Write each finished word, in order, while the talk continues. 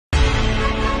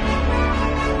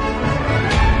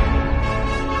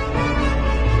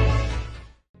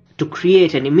To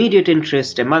create an immediate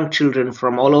interest among children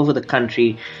from all over the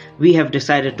country, we have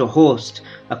decided to host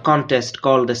a contest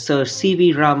called the Sir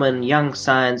C.V. Raman Young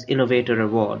Science Innovator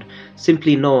Award,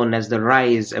 simply known as the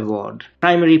RYSI Award. The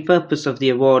primary purpose of the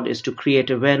award is to create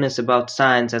awareness about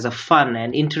science as a fun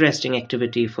and interesting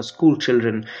activity for school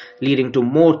children, leading to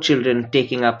more children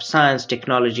taking up science,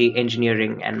 technology,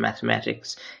 engineering, and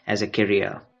mathematics as a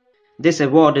career. This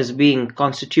award is being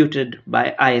constituted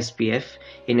by ISPF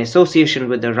in association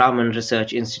with the Raman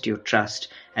Research Institute Trust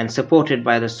and supported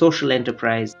by the social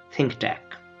enterprise ThinkTac.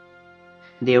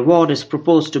 The award is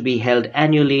proposed to be held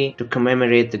annually to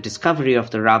commemorate the discovery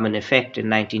of the Raman effect in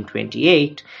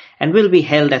 1928 and will be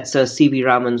held at Sir C.V.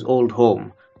 Raman's old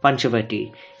home,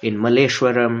 Panchavati, in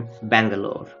Malleshwaram,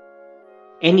 Bangalore.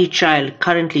 Any child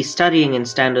currently studying in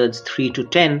standards 3 to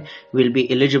 10 will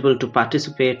be eligible to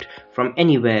participate from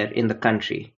anywhere in the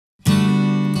country.